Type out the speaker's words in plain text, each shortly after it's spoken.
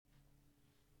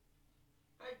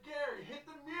The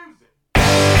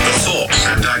thoughts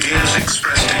and ideas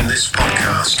expressed in this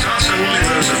podcast are solely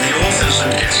those of the authors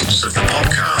and guests of the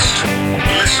podcast.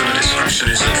 Listener discretion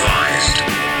is advised.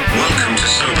 Welcome to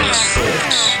Soberless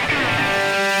Thoughts.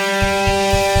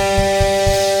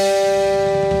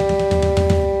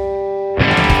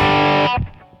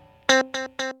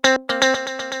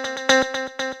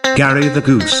 Gary the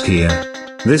Goose here.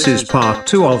 This is part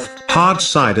 2 of Hard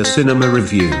Cider Cinema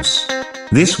Reviews.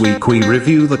 This week we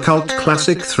review the cult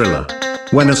classic thriller,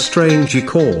 When a Stranger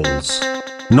Calls.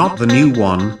 Not the new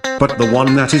one, but the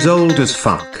one that is old as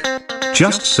fuck.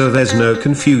 Just so there's no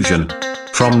confusion.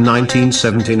 From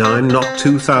 1979, not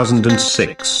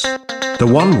 2006. The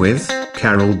one with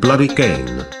Carol Bloody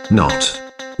Kane, not.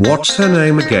 What's her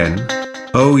name again?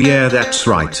 Oh yeah, that's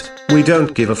right. We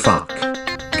don't give a fuck.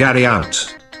 Gary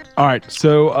out. All right,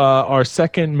 so our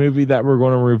second movie that we're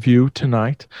going to review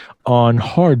tonight on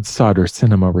Hard Cider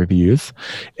Cinema Reviews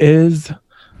is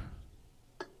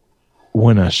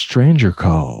When a Stranger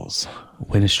Calls.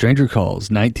 When a Stranger Calls,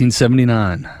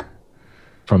 1979.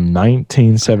 From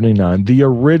 1979, the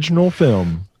original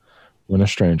film, When a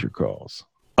Stranger Calls.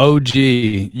 OG.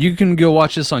 You can go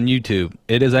watch this on YouTube.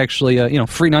 It is actually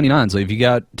free 99. So if you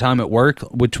got time at work,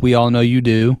 which we all know you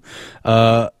do,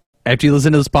 after you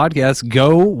listen to this podcast,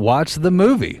 go watch the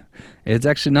movie. It's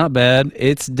actually not bad.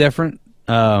 It's different.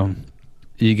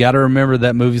 You got to remember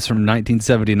that movie's from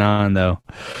 1979, though.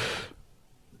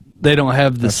 They don't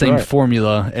have the same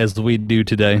formula as we do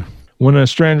today. When a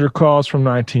Stranger Calls from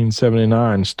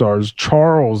 1979 stars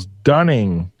Charles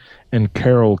Dunning and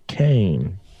Carol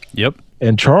Kane. Yep.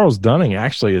 And Charles Dunning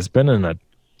actually has been in a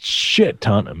shit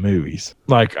ton of movies.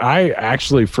 Like, I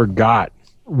actually forgot.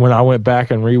 When I went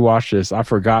back and rewatched this, I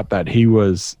forgot that he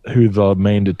was who the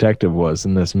main detective was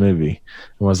in this movie.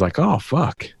 And was like, oh,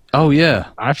 fuck. Oh, yeah.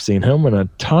 I've seen him in a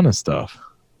ton of stuff.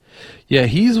 Yeah,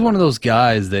 he's one of those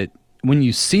guys that when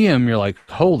you see him, you're like,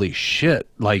 holy shit.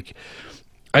 Like,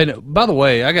 by the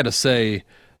way, I got to say,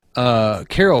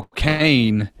 Carol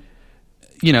Kane,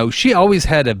 she always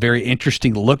had a very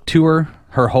interesting look to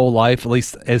her whole life, at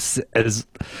least as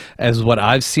what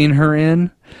I've seen her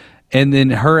in. And then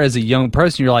her as a young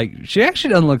person, you're like, she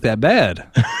actually doesn't look that bad.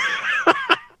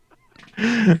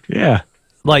 Yeah.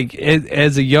 Like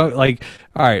as a young, like,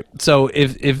 all right. So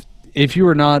if you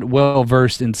were not well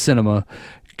versed in cinema,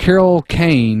 Carol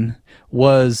Kane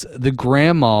was the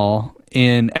grandma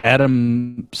in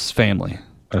Addams Family.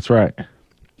 That's right.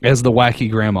 As the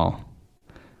wacky grandma.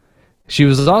 She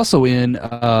was also in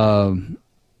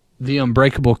The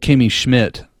Unbreakable Kimmy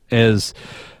Schmidt, as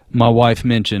my wife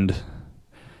mentioned.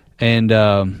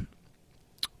 And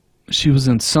she was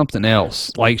in something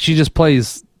else. Like, she just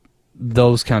plays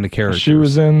those kind of characters. She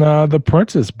was in The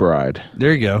Princess Bride.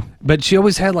 There you go. But she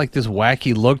always had, like, this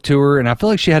wacky look to her, and I feel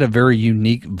like she had a very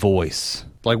unique voice.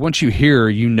 Like, once you hear her,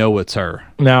 you know it's her.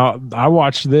 Now, I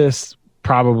watched this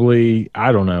probably,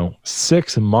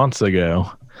 6 months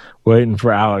ago, waiting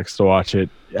for Alex to watch it.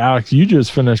 Alex, you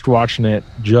just finished watching it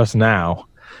just now.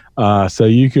 So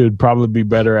you could probably be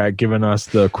better at giving us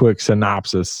the quick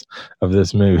synopsis of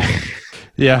this movie.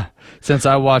 Yeah, since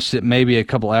I watched it maybe a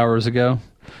couple hours ago.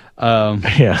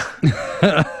 Yeah.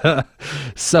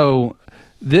 So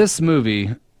this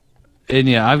movie, and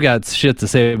yeah, I've got shit to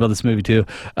say about this movie too.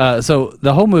 So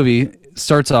the whole movie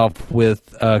starts off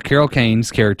with Carol Kane's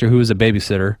character, who is a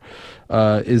babysitter,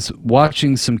 is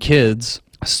watching some kids,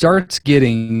 starts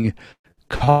getting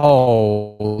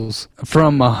calls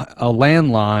from a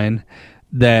landline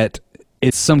that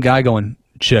it's some guy going,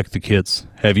 check the kids.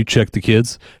 Have you checked the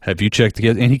kids? Have you checked the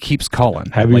kids? And he keeps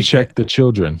calling. Have you checked the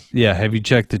children? Yeah, have you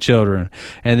checked the children?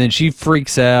 And then she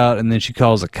freaks out, and then she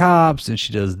calls the cops, and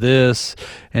she does this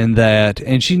and that,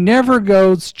 and she never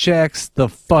goes checks the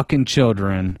fucking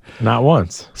children. Not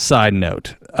once. Side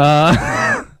note.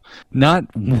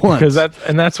 Not once. Because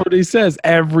that's what he says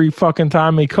every fucking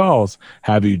time he calls.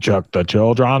 Have you checked the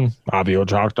children? Have you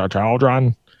checked the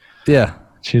children? Yeah.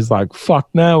 She's like, fuck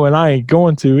no, and I ain't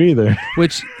going to either.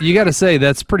 Which, you got to say,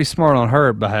 that's pretty smart on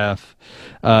her behalf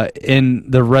in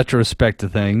the retrospect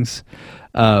of things.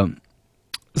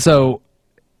 So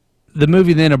the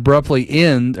movie then abruptly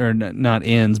ends, or not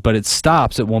ends, but it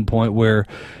stops at one point where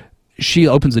she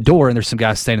opens the door and there's some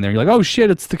guy standing there. You're like, oh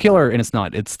shit, it's the killer. And it's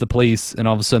not. It's the police. And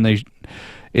all of a sudden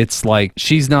it's like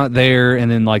she's not there, and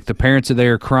then like the parents are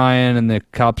there crying, and the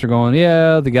cops are going,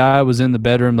 yeah, the guy was in the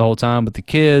bedroom the whole time with the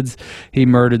kids. He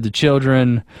murdered the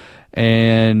children,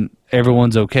 and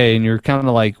everyone's okay. And you're kind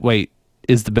of like, wait,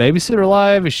 is the babysitter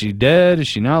alive? Is she dead? Is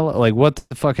she not? Like, what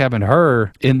the fuck happened to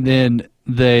her? And then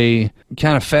they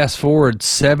kind of fast forward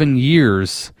 7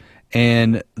 years,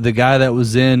 and the guy that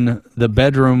was in the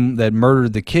bedroom that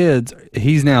murdered the kids,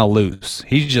 he's now loose.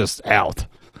 He's just out.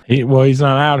 He's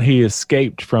not out. He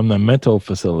escaped from the mental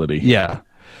facility. Yeah.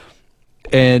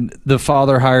 And the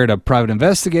father hired a private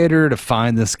investigator to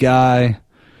find this guy.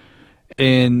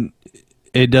 And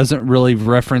it doesn't really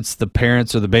reference the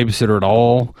parents or the babysitter at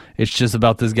all. It's just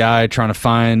about this guy trying to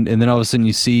find, and then all of a sudden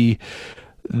you see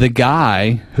the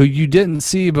guy who you didn't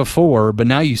see before, but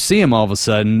now you see him all of a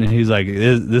sudden, and he's like,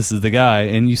 this is the guy.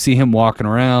 And you see him walking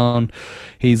around.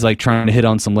 He's like trying to hit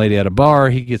on some lady at a bar.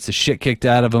 He gets the shit kicked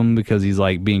out of him because he's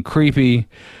like being creepy.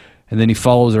 And then he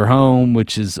follows her home,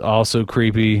 which is also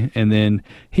creepy. And then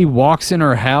he walks in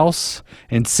her house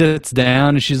and sits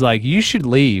down, and she's like, you should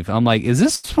leave. I'm like, is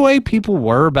this the way people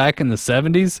were back in the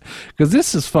 70s? Because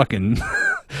this is fucking...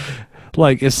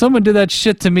 like, if someone did that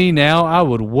shit to me now, I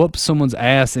would whoop someone's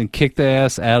ass and kick the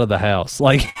ass out of the house.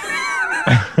 Like,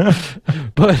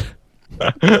 but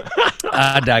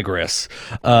I digress.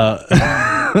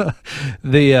 The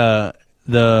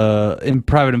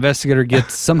private investigator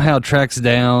somehow tracks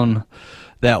down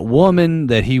that woman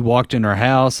that he walked in her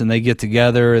house, and they get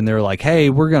together and they're like, hey,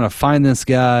 we're going to find this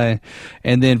guy.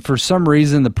 And then for some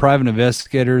reason, the private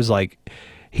investigator's like,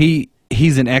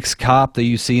 he's an ex-cop that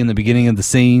you see in the beginning of the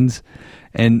scenes.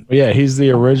 And yeah, he's the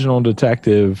original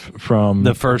detective from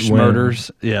the first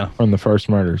murders. Yeah. From the first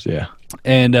murders. Yeah.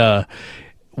 And,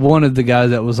 one of the guys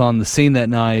that was on the scene that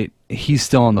night, he's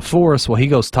still on the force. Well, he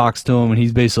goes, talks to him, and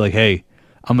he's basically like, hey,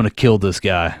 I'm going to kill this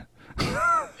guy.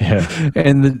 Yeah.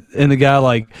 And the guy,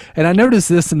 like, and I noticed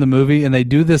this in the movie, and they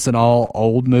do this in all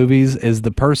old movies, is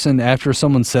the person, after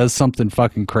someone says something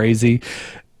fucking crazy,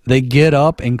 they get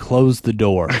up and close the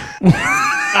door.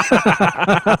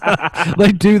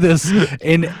 They do this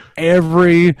in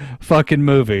every fucking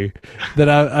movie that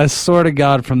I swear to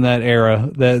God from that era,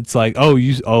 that's like,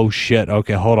 oh shit,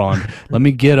 okay, hold on, let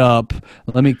me get up,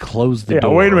 let me close the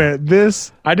door. Wait a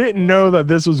minute, I didn't know that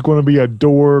this was going to be a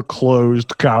door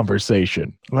closed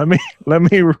conversation. Let me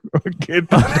get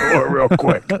the door real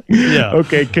quick. Yeah.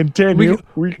 Okay, continue.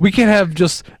 We can't have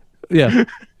just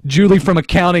Julie from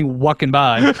accounting walking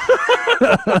by.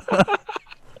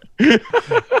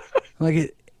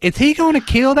 Like, is he going to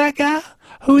kill that guy?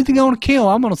 Who is he going to kill?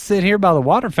 I'm going to sit here by the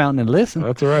water fountain and listen.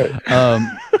 That's right.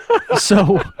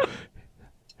 So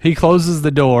he closes the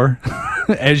door,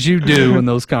 as you do in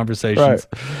those conversations.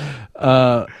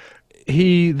 Right.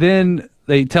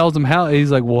 They tells him how.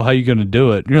 He's like, well, how you going to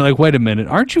do it? And you're like, wait a minute,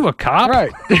 aren't you a cop?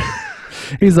 Right.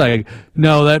 He's like,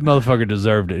 no, that motherfucker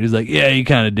deserved it. He's like, yeah, he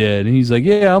kind of did. And he's like,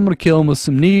 yeah, I'm going to kill him with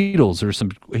some needles or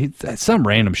some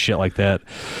random shit like that.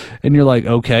 And you're like,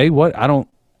 okay, what? I don't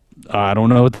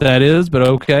know what that is, but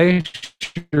okay,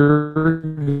 sure,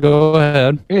 go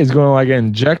ahead. Yeah, he's going to like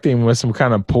inject him with some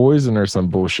kind of poison or some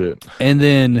bullshit. And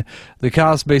then the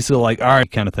cop's basically like, all right,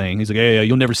 kind of thing. He's like, yeah,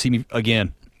 you'll never see me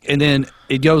again. And then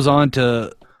it goes on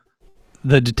to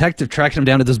the detective tracking him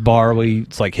down to this bar where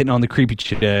he's like hitting on the creepy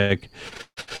chick.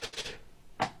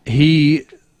 The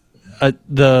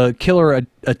killer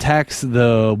attacks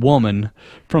the woman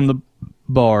from the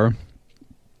bar.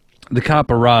 The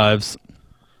cop arrives.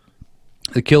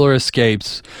 The killer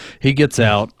escapes. He gets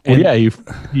out. And he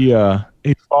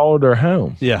followed her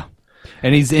home. Yeah.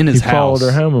 And he's in his house. He followed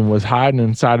her home and was hiding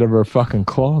inside of her fucking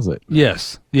closet.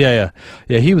 Yes. Yeah.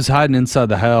 He was hiding inside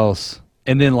the house.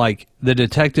 And then, like, the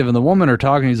detective and the woman are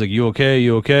talking. He's like, you okay?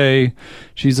 You okay?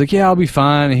 She's like, yeah, I'll be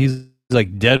fine. And he's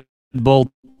like,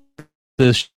 deadbolt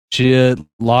this shit,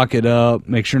 lock it up,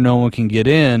 make sure no one can get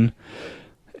in.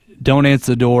 Don't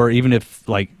answer the door, even if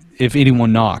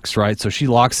anyone knocks, right? So she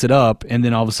locks it up, and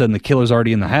then all of a sudden the killer's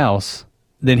already in the house.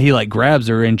 Then he, like, grabs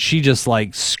her, and she just,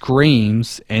 like,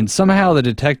 screams. And somehow the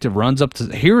detective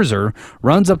hears her,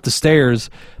 runs up the stairs,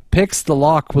 picks the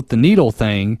lock with the needle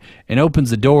thing and opens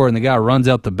the door, and the guy runs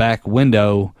out the back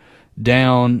window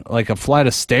down like a flight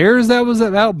of stairs that was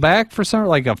out back for some,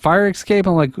 like a fire escape.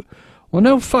 I'm like, well,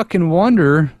 no fucking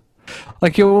wonder.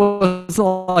 Like, it was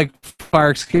like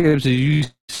fire escapes that you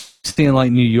see in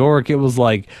like New York. It was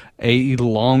like a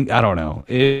long, I don't know.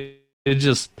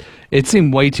 It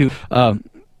seemed way too,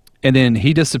 and then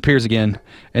he disappears again,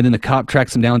 and then the cop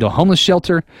tracks him down to a homeless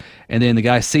shelter, and then the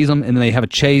guy sees him, and then they have a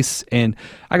chase. And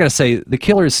I gotta say, the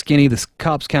killer is skinny, this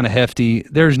cop's kind of hefty.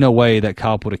 There's no way that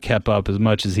cop would have kept up as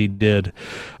much as he did.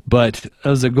 But it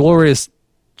was a glorious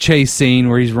chase scene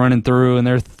where he's running through, and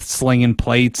they're slinging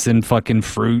plates and fucking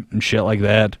fruit and shit like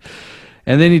that.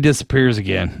 And then he disappears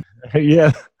again.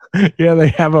 Yeah. Yeah, they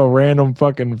have a random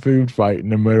fucking food fight in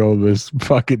the middle of this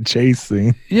fucking chase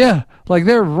scene. Yeah, like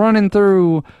they're running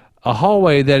through a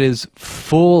hallway that is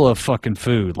full of fucking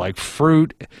food, like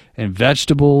fruit and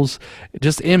vegetables,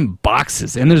 just in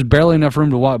boxes. And there's barely enough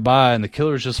room to walk by, and the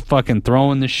killer's just fucking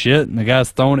throwing the shit, and the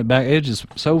guy's throwing it back. It's just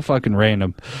so fucking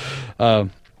random.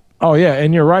 Oh yeah,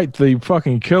 and you're right. The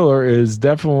fucking killer is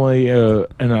definitely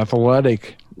an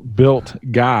athletic built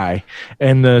guy,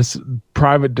 and this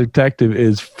private detective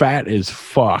is fat as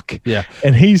fuck. Yeah,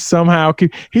 and he's somehow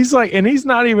he's like, and he's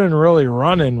not even really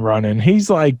running. He's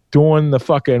like doing the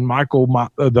fucking Michael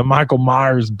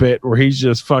Myers bit where he's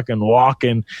just fucking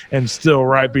walking and still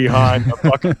right behind the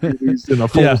fucking police in a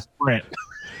full sprint.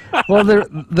 Well,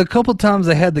 the couple times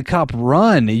they had the cop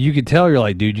run, you could tell you're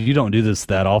like, dude, you don't do this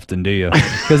that often, do you?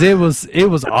 Because it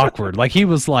was awkward. Like he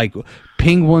was like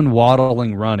penguin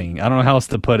waddling running. I don't know how else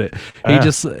to put it. He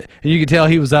just, you could tell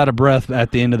he was out of breath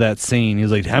at the end of that scene. He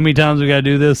was like, how many times we got to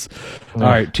do this? All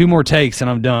right, 2 more takes and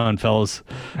I'm done, fellas.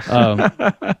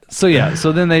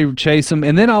 So then they chase him,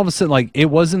 and then all of a sudden, like, it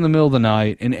was in the middle of the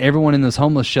night and everyone in this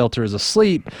homeless shelter is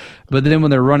asleep, but then when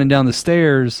they're running down the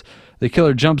stairs, the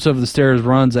killer jumps over the stairs,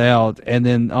 runs out, and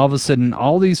then all of a sudden,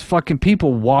 all these fucking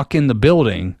people walk in the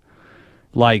building,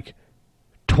 like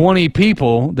 20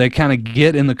 people that kind of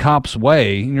get in the cop's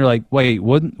way, and you're like, wait,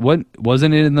 what?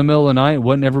 Wasn't it in the middle of the night?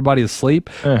 Wasn't everybody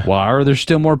asleep? Why are there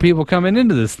still more people coming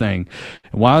into this thing?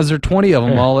 Why is there 20 of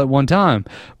them all at one time?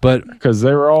 But because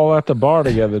they were all at the bar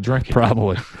together drinking,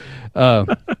 probably.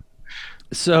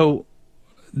 So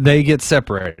they get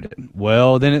separated.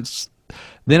 Well, then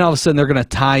all of a sudden they're going to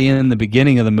tie in the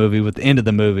beginning of the movie with the end of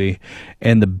the movie,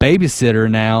 and the babysitter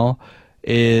now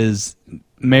is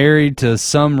married to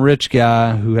some rich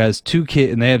guy who has 2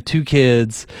 kids, and they have 2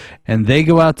 kids, and they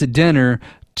go out to dinner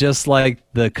just like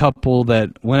the couple that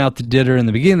went out to dinner in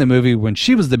the beginning of the movie when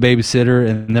she was the babysitter,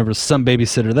 and there was some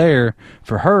babysitter there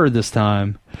for her this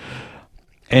time.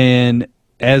 And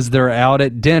as they're out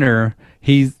at dinner,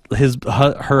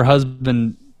 her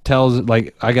husband tells,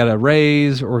 like, I got a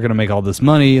raise, we're gonna make all this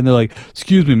money, and they're like,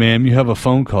 excuse me, ma'am, you have a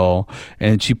phone call.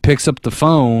 And she picks up the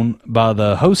phone by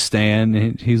the host stand,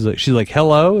 and she's like,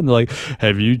 hello, and they're like,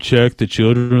 have you checked the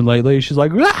children lately? She's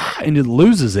like, ah! And it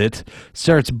loses it,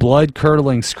 starts blood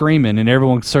curdling screaming, and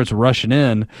everyone starts rushing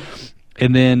in.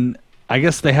 And then I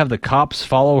guess they have the cops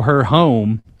follow her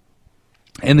home,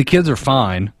 and the kids are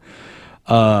fine.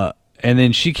 And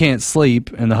then she can't sleep,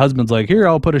 and the husband's like, here,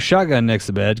 I'll put a shotgun next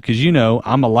to bed, because, you know,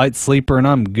 I'm a light sleeper and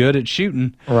I'm good at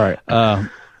shooting. Right. And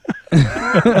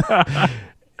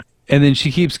then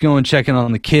she keeps going, checking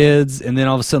on the kids, and then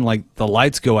all of a sudden, like, the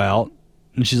lights go out,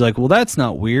 and she's like, well, that's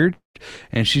not weird.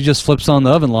 And she just flips on the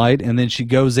oven light, and then she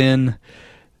goes in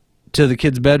to the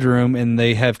kid's bedroom, and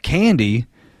they have candy.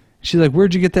 She's like,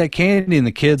 where'd you get that candy? And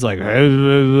the kid's like,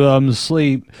 I'm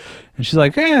asleep. And she's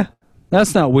like,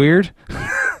 that's not weird.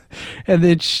 And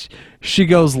then she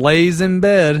goes, lays in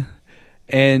bed,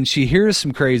 and she hears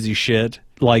some crazy shit.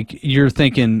 Like, you're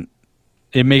thinking,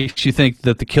 it makes you think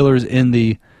that the killer's in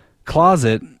the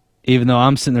closet, even though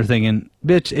I'm sitting there thinking,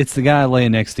 bitch, it's the guy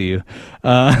laying next to you.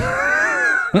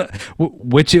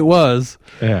 Which it was.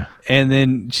 Yeah. And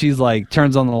then she's like,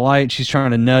 turns on the light. She's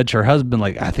trying to nudge her husband,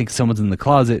 like, I think someone's in the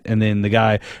closet. And then the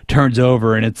guy turns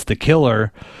over, and it's the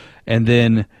killer. And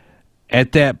then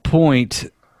at that point,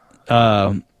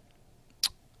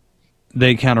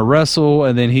 they kind of wrestle,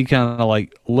 and then he kind of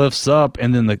like lifts up,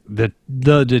 and then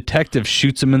the detective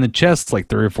shoots him in the chest like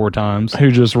 3 or 4 times.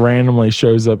 Who just randomly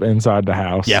shows up inside the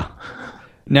house. Yeah.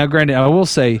 Now, granted, I will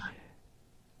say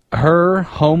her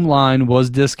home line was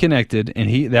disconnected,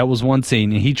 and that was one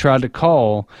scene, and he tried to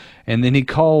call, and then he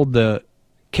called the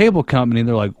cable company, and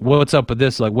they're like, what's up with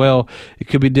this? Like, well, it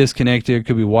could be disconnected, it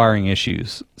could be wiring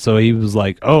issues. So he was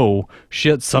like, oh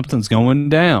shit, something's going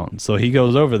down. So he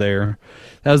goes over there.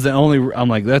 That was the only, I'm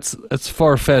like, that's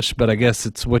far-fetched, but I guess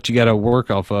it's what you got to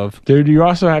work off of. Dude, you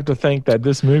also have to think that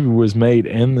this movie was made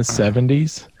in the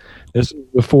 70s. This was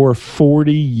before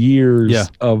 40 years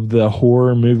of the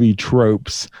horror movie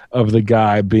tropes of the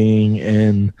guy being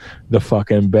in the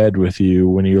fucking bed with you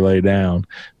when you lay down.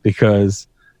 Because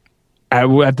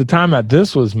at the time that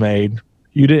this was made,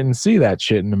 you didn't see that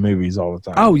shit in the movies all the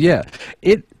time. Oh yeah,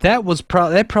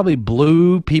 that probably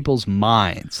blew people's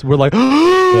minds. We're like,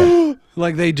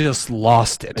 like they just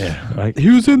lost it. Yeah, like, he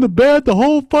was in the bed the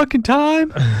whole fucking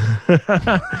time.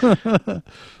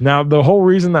 Now, the whole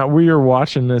reason that we are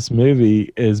watching this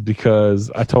movie is because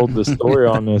I told the story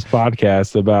on this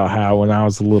podcast about how when I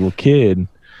was a little kid,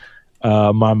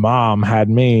 my mom had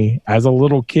me as a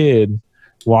little kid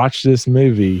watch this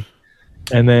movie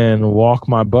and then walk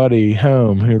my buddy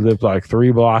home who lived like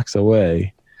 3 blocks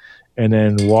away, and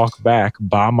then walk back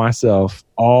by myself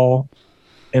all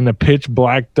in the pitch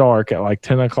black dark at like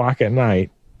 10 o'clock at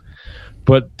night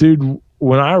But dude,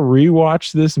 when I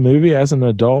rewatched this movie as an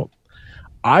adult,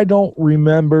 I don't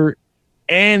remember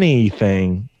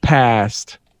anything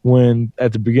past when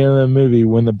at the beginning of the movie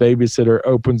when the babysitter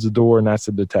opens the door and that's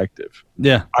a detective.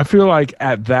 Yeah. I feel like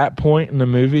at that point in the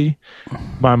movie,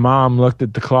 my mom looked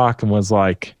at the clock and was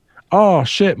like, "Oh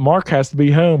shit, Mark has to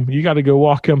be home. You got to go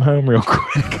walk him home real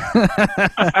quick."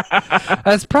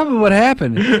 That's probably what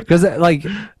happened. Because like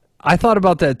I thought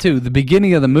about that too. The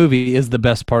beginning of the movie is the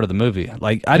best part of the movie.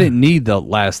 Like I didn't need the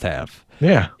last half.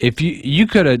 Yeah. If you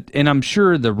could have, and I'm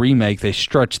sure the remake they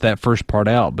stretched that first part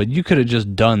out, but you could have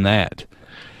just done that.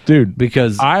 Dude,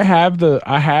 because I have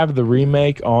the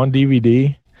remake on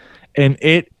DVD, and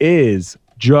it is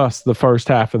just the first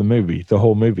half of the movie. The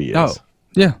whole movie is. Oh,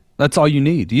 yeah, that's all you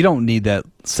need. You don't need that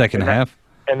second half.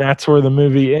 And that's where the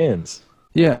movie ends.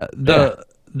 Yeah,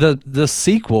 the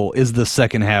sequel is the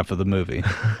second half of the movie.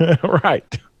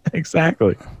 Right.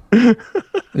 Exactly.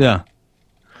 Yeah.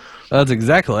 That's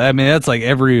exactly. I mean, that's like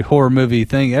every horror movie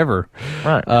thing ever.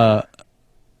 Right.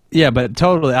 Yeah, but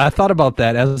totally. I thought about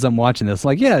that as I'm watching this.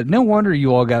 Like, yeah, no wonder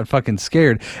you all got fucking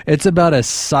scared. It's about a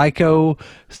psycho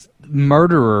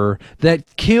murderer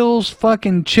that kills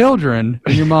fucking children.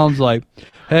 And your mom's like,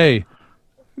 "Hey,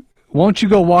 won't you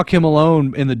go walk him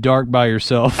alone in the dark by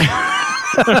yourself?"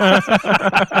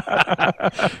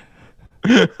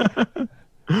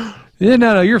 Yeah,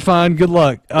 no, you're fine. Good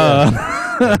luck.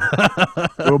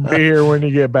 We'll be here when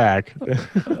you get back.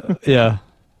 Yeah.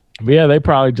 But yeah, they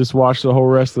probably just watched the whole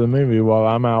rest of the movie while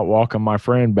I'm out walking my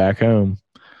friend back home.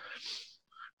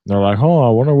 They're like, "Oh, I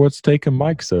wonder what's taking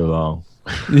Mike so long."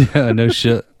 Yeah, no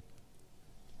shit.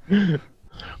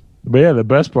 But yeah, the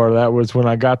best part of that was when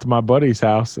I got to my buddy's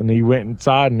house and he went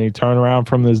inside and he turned around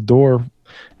from this door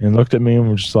and looked at me and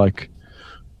was just like,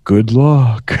 "Good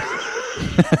luck."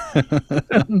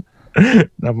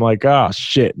 And I'm like, "Oh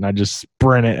shit!" And I just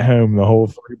sprinted home the whole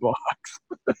 3 blocks.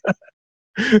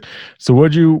 So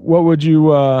what would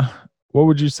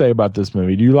you say about this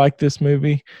movie? Do you like this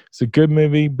movie? It's a good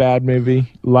movie, bad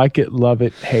movie, like it, love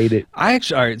it, hate it? All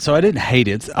right, so I didn't hate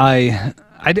it. I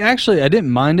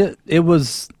didn't mind it. It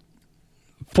was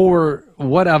for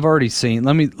what I've already seen.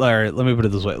 Let me put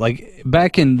it this way. Like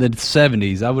back in the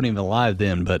 70s, I wasn't even alive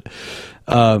then, but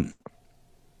I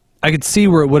could see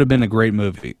where it would have been a great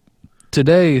movie.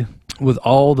 Today, with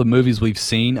all the movies we've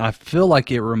seen, I feel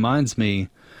like it reminds me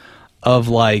of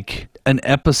like an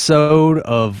episode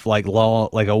of like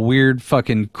a weird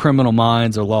fucking Criminal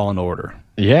Minds or Law and Order.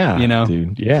 Yeah, you know,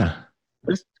 dude. Yeah,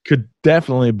 this could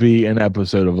definitely be an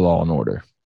episode of Law and Order.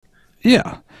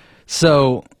 Yeah.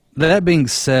 So that being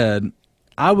said,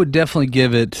 I would definitely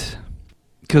give it,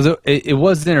 because it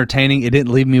was entertaining. It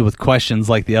didn't leave me with questions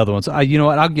like the other ones. You know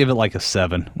what? I'll give it like a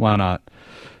 7. Why not?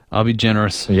 I'll be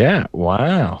generous. Yeah.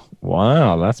 Wow.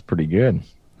 That's pretty good.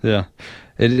 Yeah.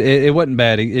 It wasn't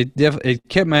bad. It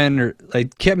kept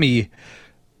me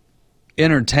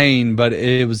entertained, but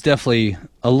it was definitely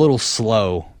a little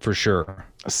slow for sure.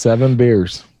 7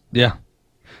 beers. Yeah.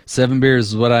 7 beers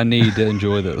is what I need to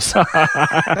enjoy this.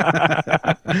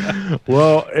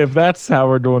 Well, if that's how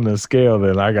we're doing the scale,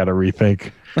 then I got to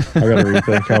rethink.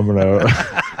 Coming out.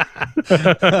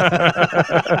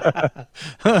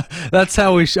 That's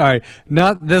how we all right,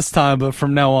 not this time, but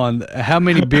from now on, how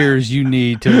many beers you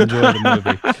need to enjoy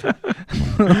the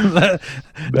movie.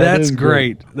 That's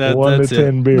great. 1 that's to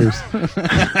 10 beers.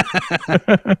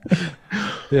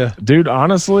 Yeah. Dude,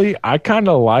 honestly, I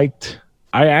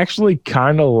actually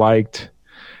kind of liked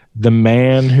The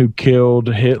Man Who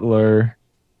Killed Hitler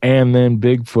and then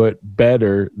Bigfoot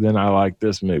better than I liked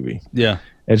this movie. Yeah.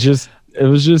 It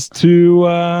was just too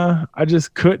I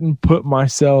just couldn't put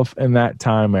myself in that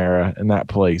time era, in that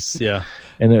place. Yeah.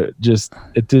 And it just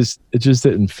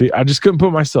didn't feel, I just couldn't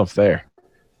put myself there.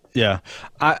 Yeah.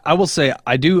 I will say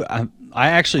I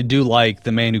actually do like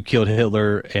The Man Who Killed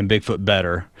Hitler and Bigfoot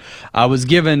better. I was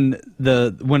given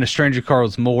the When a Stranger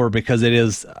Calls more because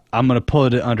I'm going to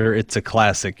put it under, it's a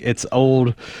classic. It's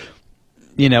old.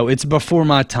 You know, it's before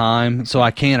my time, so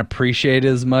I can't appreciate it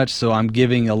as much. So I'm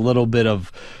giving a little bit of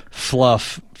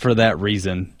fluff for that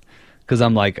reason, because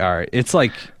I'm like, all right, it's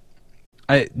like,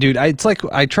 it's like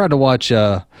I tried to watch.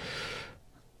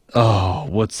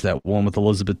 What's that one with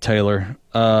Elizabeth Taylor?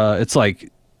 It's like,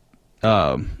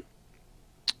 Queen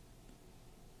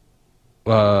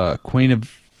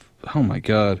of. Oh my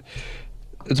God.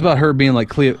 It's about her being like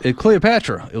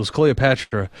Cleopatra. It was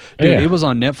Cleopatra. Dude, It was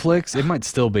on Netflix. It might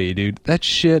still be, dude. That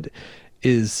shit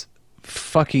is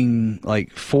fucking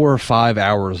like 4 or 5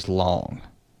 hours long.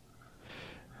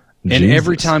 And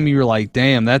every time you're like,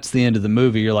 damn, that's the end of the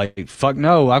movie, you're like, fuck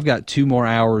no, I've got 2 more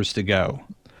hours to go.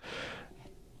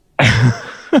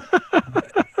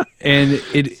 And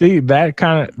it See, that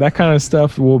kind of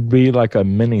stuff will be like a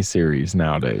mini series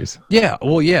nowadays. yeah,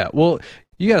 well,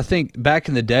 you got to think back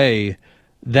in the day,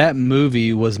 that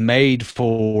movie was made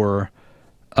for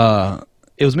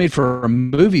it was made for a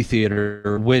movie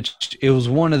theater, which it was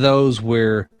one of those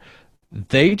where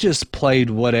they just played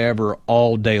whatever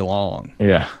all day long.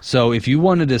 Yeah. So if you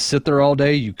wanted to sit there all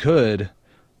day, you could.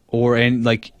 And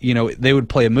they would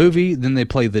play a movie, then they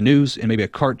play the news and maybe a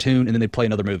cartoon, and then they play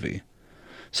another movie.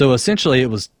 So essentially it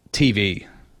was TV.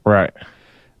 Right.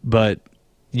 But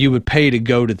you would pay to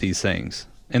go to these things.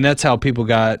 And that's how people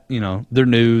got, their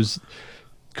news,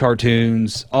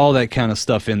 cartoons, all that kind of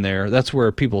stuff in there. That's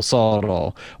where people saw it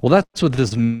all. Well, that's what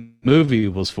this movie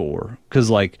was for.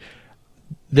 Because,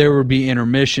 there would be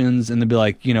intermissions, and they'd be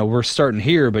like, we're starting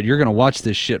here, but you're going to watch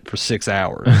this shit for 6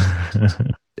 hours.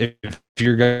 If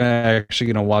you're actually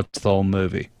going to watch the whole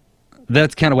movie.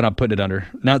 That's kind of what I'm putting it under.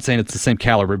 Not saying it's the same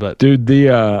caliber, but... Dude,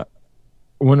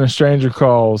 When a Stranger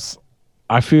Calls,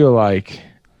 I feel like...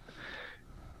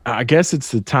 I guess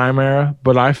it's the time era,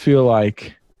 but I feel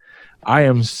like I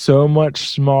am so much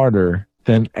smarter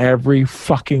than every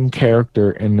fucking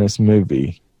character in this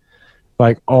movie.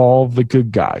 Like, all the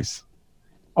good guys.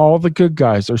 All the good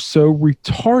guys are so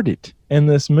retarded in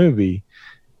this movie.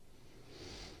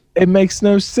 It makes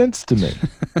no sense to me.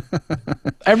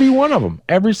 Every one of them.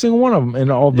 Every single one of them. And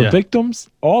all the victims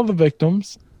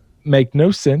make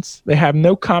no sense. They have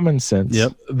no common sense.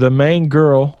 Yep. The main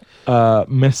girl,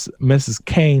 Mrs.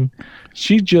 Kane,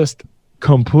 she just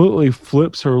completely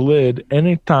flips her lid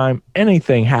anytime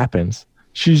anything happens.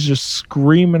 She's just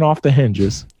screaming off the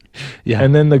hinges. Yeah.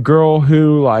 And then the girl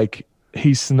who,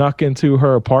 he snuck into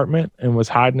her apartment and was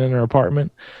hiding in her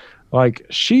apartment,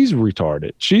 she's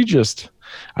retarded. She just...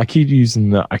 I keep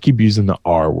using the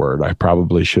R word. I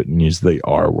probably shouldn't use the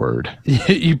R word.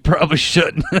 You probably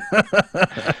shouldn't.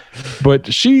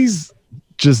 But she's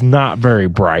just not very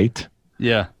bright.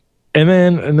 Yeah. And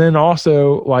then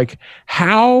also,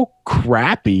 how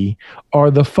crappy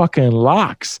are the fucking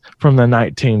locks from the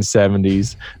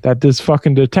 1970s that this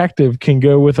fucking detective can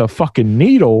go with a fucking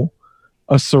needle,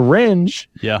 a syringe,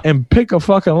 and pick a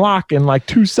fucking lock in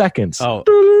 2 seconds. Oh,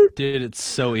 dude, it's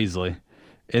so easily.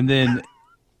 And then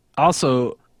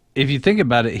also, if you think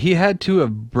about it, he had to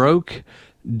have broke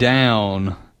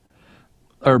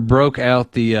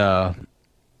out the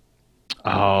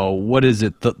what is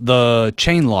it? The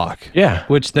chain lock. Yeah.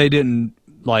 Which they didn't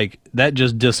that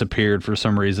just disappeared for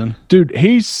some reason. Dude,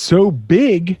 he's so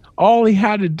big, all he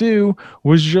had to do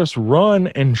was just run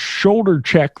and shoulder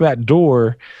check that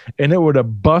door, and it would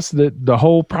have busted the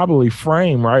whole probably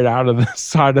frame right out of the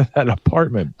side of that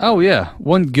apartment. Oh yeah.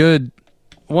 One good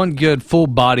full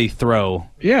body throw.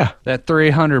 Yeah. That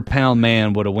 300-pound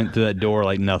man would have went through that door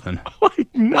like nothing. Like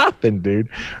nothing, dude.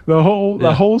 The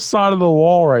whole side of the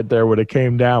wall right there would have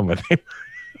came down with him.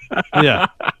 Yeah.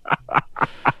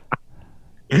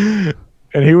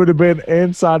 And he would have been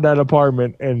inside that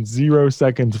apartment in 0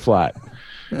 seconds flat.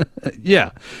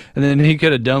 Yeah. And then he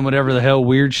could have done whatever the hell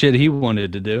weird shit he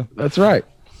wanted to do. That's right.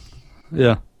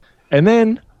 Yeah. And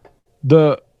then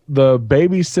the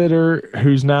babysitter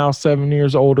who's now 7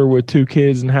 years older with 2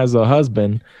 kids and has a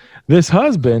husband. This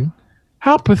husband,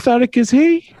 how pathetic is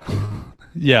he?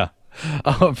 Yeah.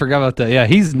 Oh, I forgot about that. Yeah,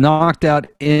 he's knocked out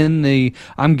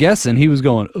I'm guessing he was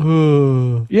going,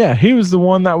 ugh. Yeah, he was the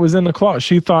one that was in the closet.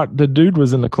 She thought the dude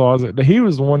was in the closet. He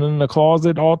was the one in the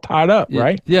closet all tied up,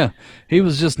 right? Yeah, he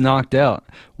was just knocked out,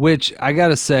 which I got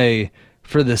to say,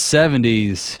 for the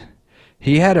 70s,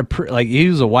 he had he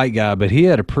was a white guy, but he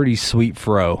had a pretty sweet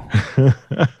fro.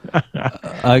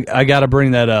 I got to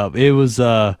bring that up. It was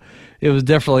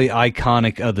definitely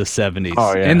iconic of the 70s.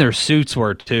 Oh, yeah. And their suits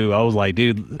were too. I was like,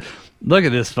 dude, look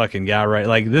at this fucking guy, right?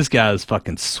 Like, this guy is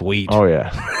fucking sweet. Oh, yeah.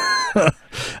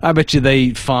 I bet you they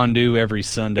eat fondue every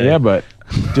Sunday. Yeah, but,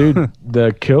 dude,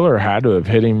 the killer had to have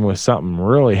hit him with something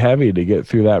really heavy to get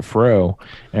through that fro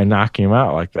and knock him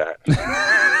out like that.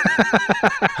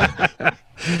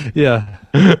 Yeah.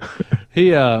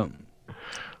 He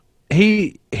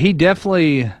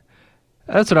definitely...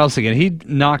 That's what I was thinking. He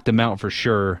knocked him out for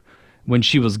sure when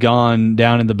she was gone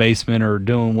down in the basement or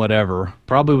doing whatever.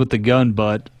 Probably with the gun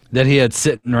butt that he had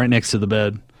sitting right next to the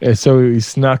bed. And so he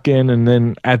snuck in, and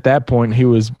then at that point he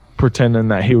was pretending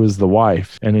that he was the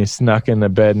wife, and he snuck in the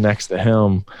bed next to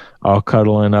him, all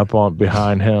cuddling up on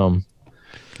behind him.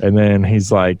 And then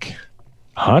he's like,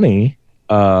 honey,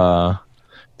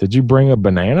 did you bring a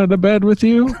banana to bed with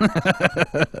you?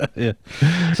 Yeah.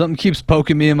 Something keeps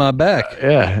poking me in my back.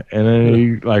 Yeah. And then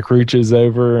he reaches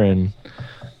over and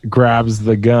grabs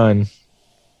the gun,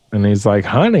 and he's like,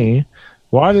 honey,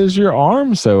 Why is your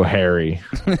arm so hairy?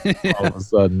 All of a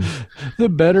sudden. The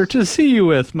better to see you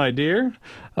with, my dear.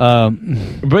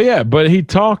 But he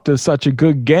talked to such a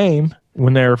good game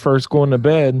when they were first going to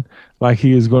bed, like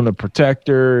he was going to protect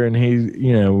her and he,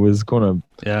 was going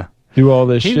to do all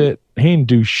this shit. He didn't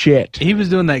do shit. He was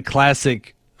doing that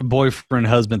classic boyfriend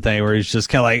husband thing where he's just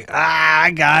kind of like,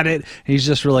 I got it. He's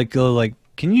just really like,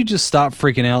 can you just stop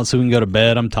freaking out so we can go to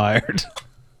bed? I'm tired.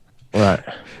 Right.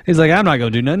 He's like, I'm not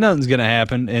going to do nothing. Nothing's going to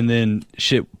happen. And then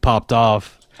shit popped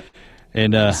off.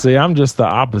 And see, I'm just the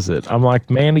opposite. I'm like,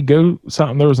 Mandy, go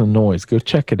something. There was a noise. Go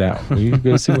check it out. Will you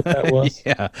go see what that was?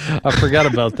 Yeah, I forgot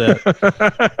about that.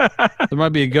 There might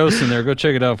be a ghost in there. Go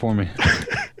check it out for me.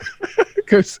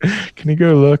 Can you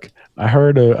go look? I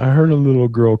heard a little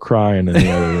girl crying in the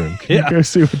other room. Can you go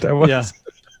see what that was? Yeah.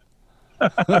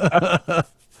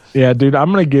 Yeah, dude,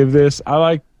 I'm gonna give this. I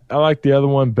like the other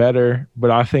one better,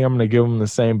 but I think I'm gonna give them the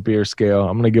same beer scale.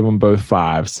 I'm gonna give them both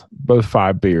 5s, both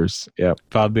 5 beers. Yep,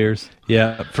 5 beers.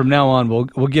 Yeah. From now on,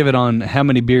 we'll give it on how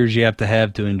many beers you have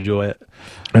to enjoy it.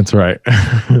 That's right.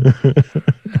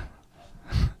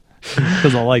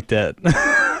 Because I like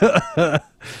that.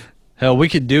 Hell, we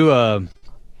could do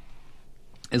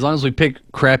as long as we pick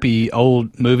crappy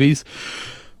old movies,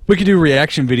 we could do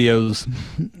reaction videos.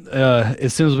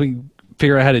 As soon as we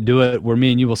figure out how to do it, where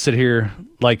me and you will sit here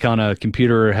like on a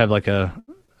computer or have like a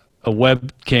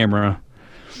web camera,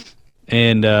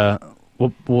 and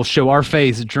we'll show our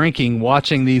face drinking,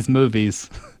 watching these movies,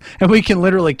 and we can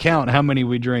literally count how many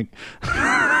we drink.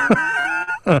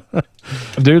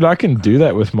 Dude, I can do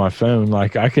that with my phone.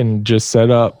 Like I can just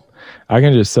set up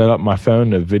my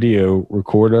phone to video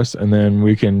record us, and then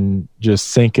we can just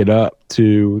sync it up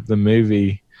to the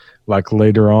movie. Like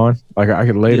later on,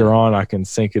 I can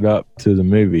sync it up to the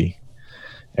movie,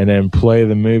 and then play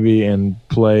the movie and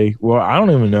play. Well, I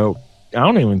don't even know. I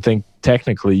don't even think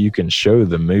technically you can show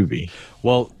the movie.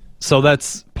 Well, so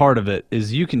that's part of it.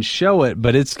 Is you can show it,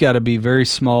 but it's got to be very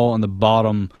small on the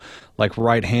bottom, like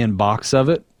right hand box of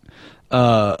it.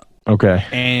 Okay.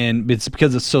 And it's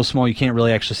because it's so small, you can't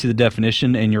really actually see the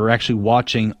definition, and you're actually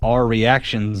watching our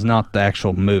reactions, not the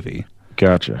actual movie.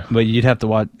 Gotcha. But you'd have to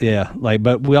watch,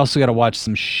 but we also got to watch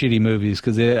some shitty movies,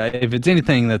 because if it's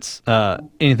anything that's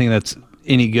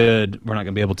any good, we're not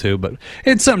going to be able to. But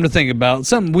it's something to think about.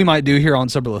 Something we might do here on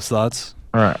Soberless Thoughts.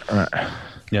 All right.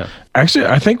 Yeah. Actually,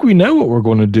 I think we know what we're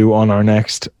going to do on our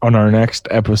next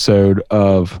episode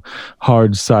of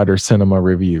Hard Cider Cinema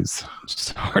Reviews.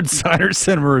 Hard Cider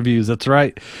Cinema Reviews. That's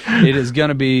right. It is going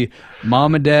to be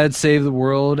Mom and Dad Save the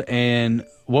World, and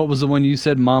what was the one you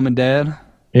said? Mom and Dad.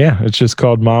 Yeah, it's just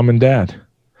called Mom and Dad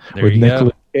with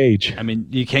Nicolas Cage. I mean,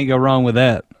 you can't go wrong with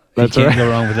that. That's you can't right. go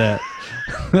wrong with that.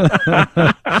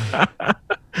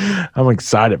 I'm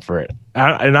excited for it,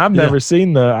 I've never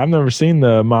seen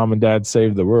the Mom and Dad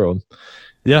Save the World.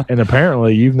 Yeah, and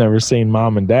apparently you've never seen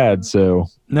Mom and Dad, so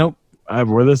nope.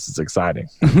 Well, this is exciting.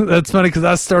 That's funny because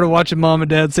I started watching Mom and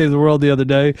Dad Save the World the other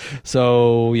day.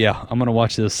 So yeah, I'm gonna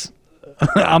watch this.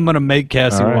 I'm gonna make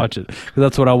Cassie watch it because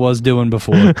that's what I was doing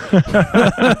before.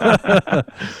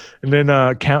 And then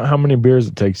count how many beers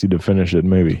it takes you to finish it,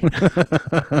 maybe.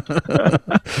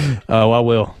 Oh, I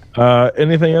will.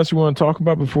 Anything else you want to talk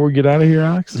about before we get out of here,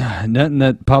 Alex? Nothing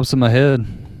that pops in my head.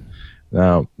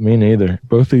 No, me neither.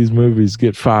 Both these movies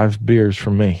get 5 beers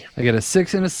from me. I got a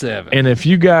 6 and a 7. And if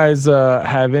you guys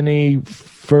have any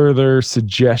further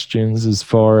suggestions as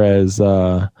far as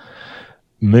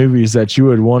movies that you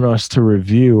would want us to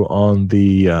review on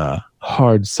the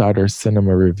Hard Cider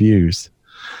Cinema Reviews,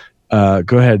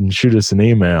 go ahead and shoot us an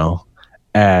email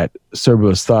at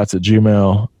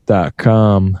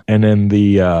soberlessthoughts@gmail.com, and in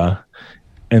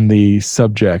the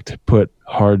subject put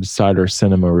Hard Cider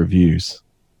Cinema Reviews,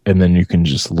 and then you can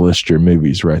just list your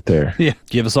movies right there. Yeah,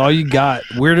 give us all you got.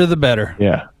 Weirder the better.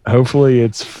 Yeah, hopefully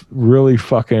it's really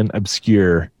fucking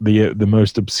obscure. The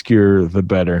most obscure the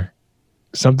better.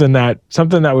 Something that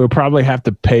we'll probably have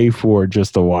to pay for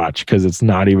just to watch because it's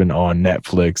not even on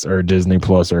Netflix or Disney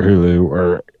Plus or Hulu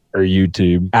or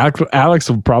YouTube. Alex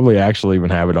will probably actually even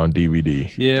have it on DVD.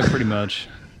 Yeah, pretty much.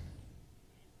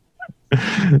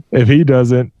 If he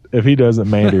doesn't,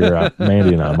 Mandy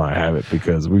and I might have it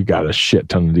because we've got a shit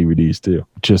ton of DVDs too.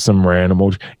 Just some random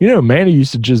old. Mandy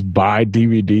used to just buy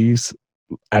DVDs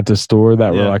at the store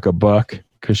that were like $1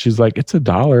 because she's like, it's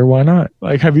 $1. Why not?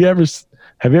 Like, have you ever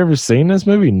seen this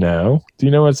movie? No. Do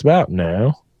you know what it's about?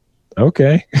 No.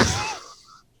 Okay. It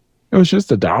was just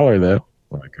 $1 though.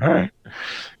 I'm like, all right,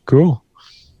 cool.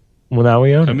 Well, now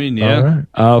we own it. I mean, yeah.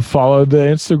 All right. Follow the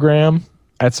Instagram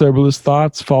at Soberless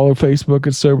Thoughts. Follow Facebook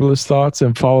at Soberless Thoughts,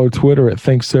 and follow Twitter at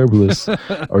Think Soberless,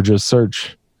 or just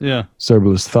search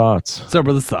Soberless Thoughts.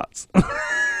 Soberless Thoughts.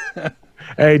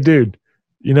 Hey, dude,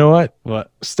 you know what?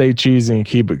 What? Stay cheesy and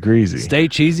keep it greasy. Stay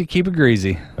cheesy, keep it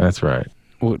greasy. That's right.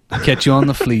 We'll catch you on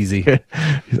the fleazy.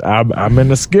 I'm in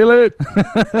the skillet.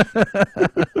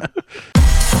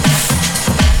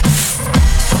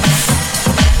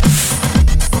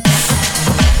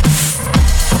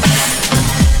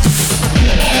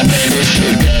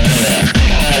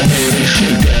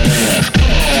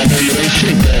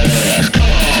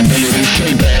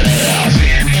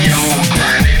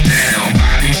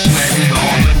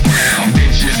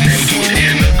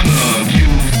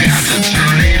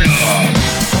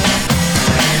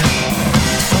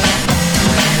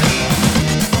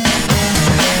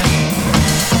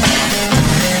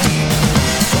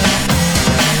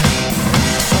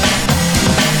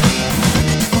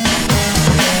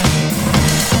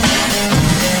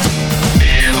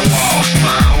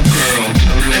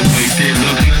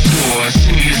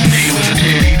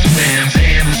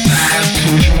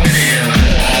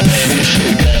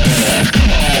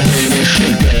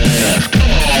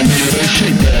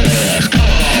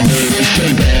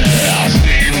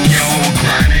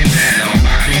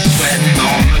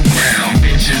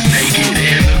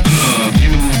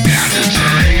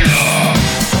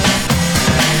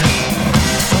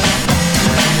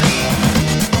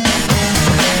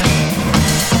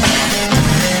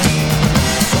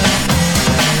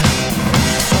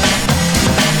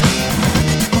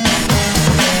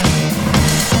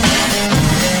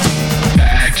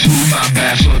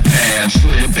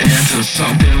 Slip into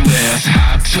something